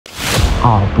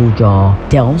Abuja.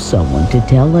 Tell someone to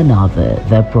tell another.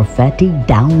 The prophetic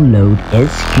download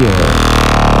is here.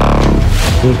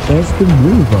 It is the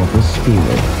move of the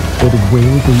Spirit. It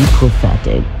will be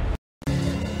prophetic.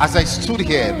 As I stood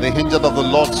here, the angel of the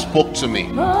Lord spoke to me,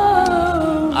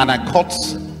 and I caught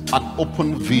an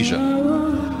open vision.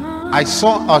 I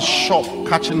saw a shop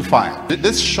catching fire.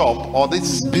 This shop or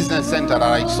this business center that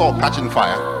I saw catching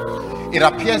fire, it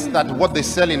appears that what they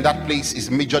sell in that place is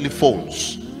majorly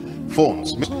phones.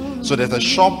 So there's a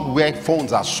shop where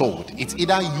phones are sold. It's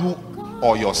either you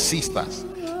or your sisters.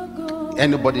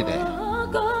 Anybody there?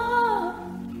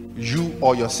 You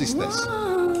or your sisters?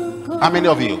 How many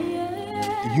of you?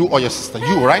 You or your sister?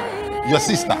 You, right? Your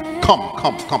sister.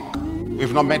 Come.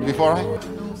 We've not met before, right?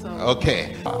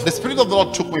 Okay. The Spirit of the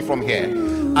Lord took me from here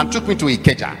and took me to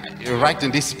Ikeja, right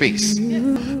in this space.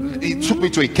 He took me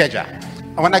to Ikeja.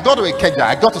 And when I got to Ikeja,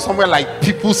 I got to somewhere like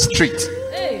People's Street.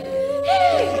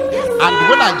 And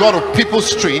when I got to People's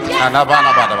Street, when I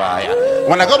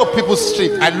got to People's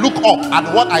Street, I look up and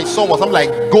what I saw was something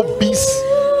like go beast.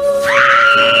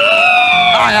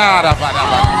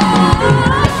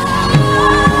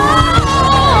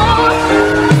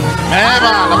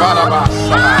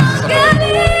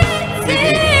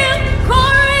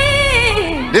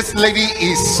 This lady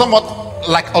is somewhat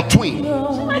like a twin.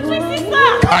 My twin sister.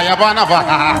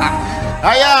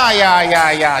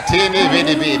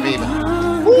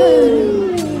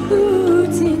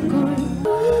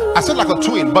 I said like a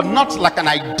twin, but not like an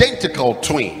identical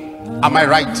twin. Am I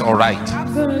right? All right.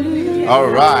 All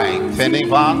right.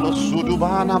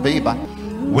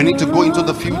 We need to go into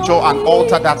the future and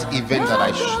alter that event that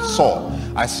I saw.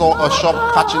 I saw a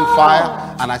shop catching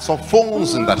fire, and I saw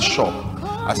phones in that shop.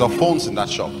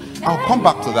 I'll come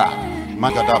back to that.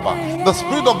 Magadaba. The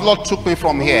Spirit of the Lord took me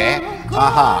from here.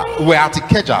 We're at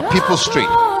Ikeja, People's Street.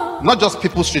 Not just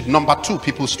People's Street, number 2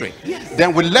 People's Street.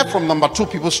 Then we left from number 2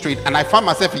 People's Street, and I found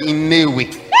myself in Newe.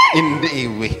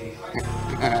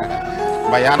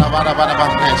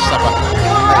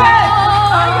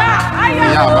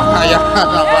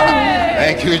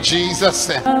 Thank you, Jesus.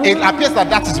 It appears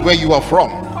that is where you are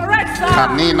from. Correct, sir.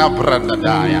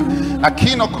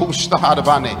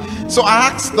 So I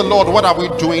asked the Lord, what are we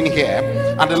doing here?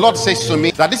 And the Lord says to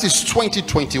me that this is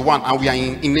 2021 and we are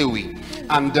in Inewi.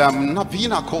 And we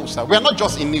are not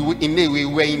just in Inewi,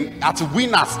 we're at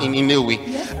winners in Inewi.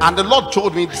 And the Lord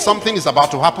told me something is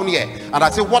about to happen here. And I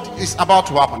said, what is about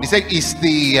to happen? He said, it's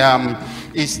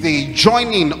the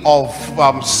joining of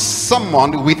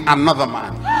someone with another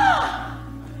man.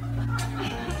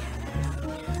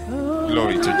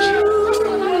 Glory to Jesus.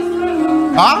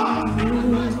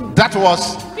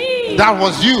 That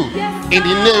was you in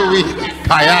Inewi.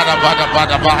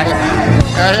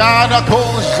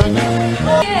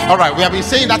 All right, we have been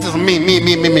saying that is me.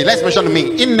 Let's mention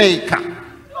me. Ineka.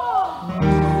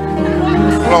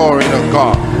 Glory to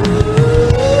God.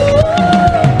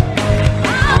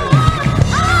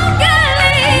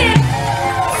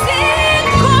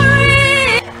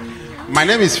 My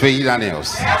name is Faye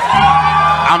Daniels.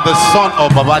 I'm the son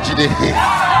of Babajide.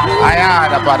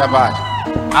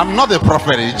 I'm not a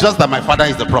prophet. It's just that my father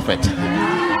is the prophet.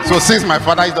 So since my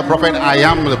father is the prophet, I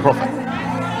am the prophet.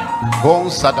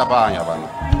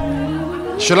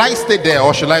 Should I stay there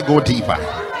or should I go deeper?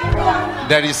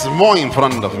 There is more in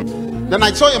front of me. Then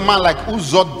I saw a man like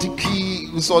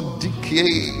Uzodike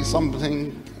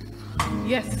something.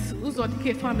 Yes,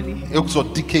 Uzodike family.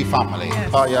 Uzodike family.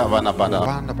 Yes. How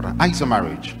is your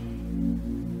marriage?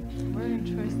 Very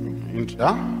interesting.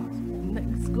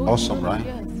 Awesome, right?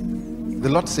 Yes. The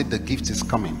Lord said the gift is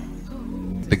coming.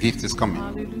 The gift is coming.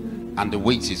 Hallelujah. And the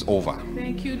wait is over.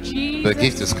 Thank you, Jesus. The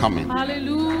gift is coming.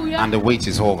 Hallelujah. And the wait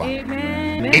is over.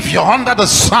 Amen. If you're under the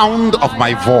sound of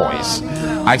my voice,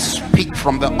 I speak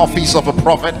from the office of a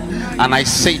prophet and I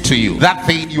say to you, that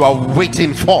thing you are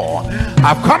waiting for,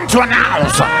 I've come to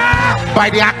announce by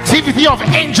the activity of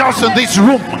angels in this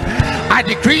room, I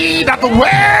decree that the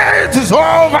wait is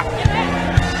over.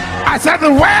 I said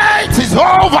the wait is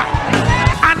over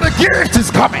and the gift is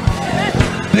coming.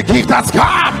 The gift has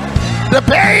come. The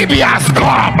baby has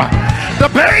come. The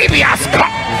baby has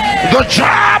come. The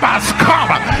job has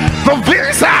come. The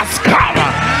visa has come.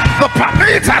 The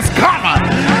permit has come.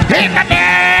 In the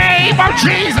name of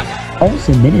Jesus.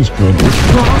 Also ministering is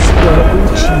Prosper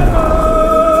Uchi.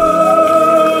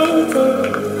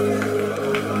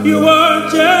 You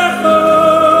are Jehovah.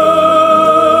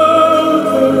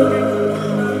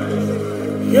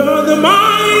 You're the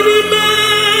mighty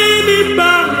man in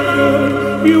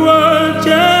battle. You are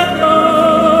Jehovah.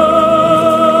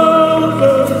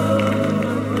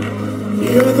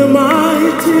 You're the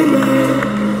mighty man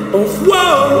of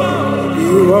war.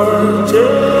 You are Jehovah.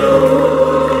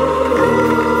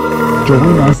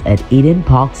 Join us at Eden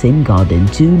Parks in Garden,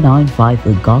 295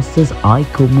 Augustus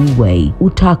Aikhomu Way,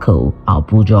 Utako,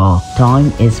 Abuja. Time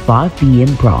is 5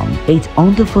 p.m. prompt. It's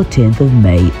on the 14th of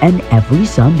May and every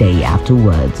Sunday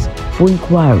afterwards. For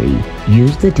inquiry,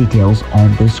 use the details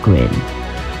on the screen.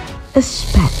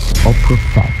 Expect a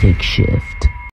prophetic shift.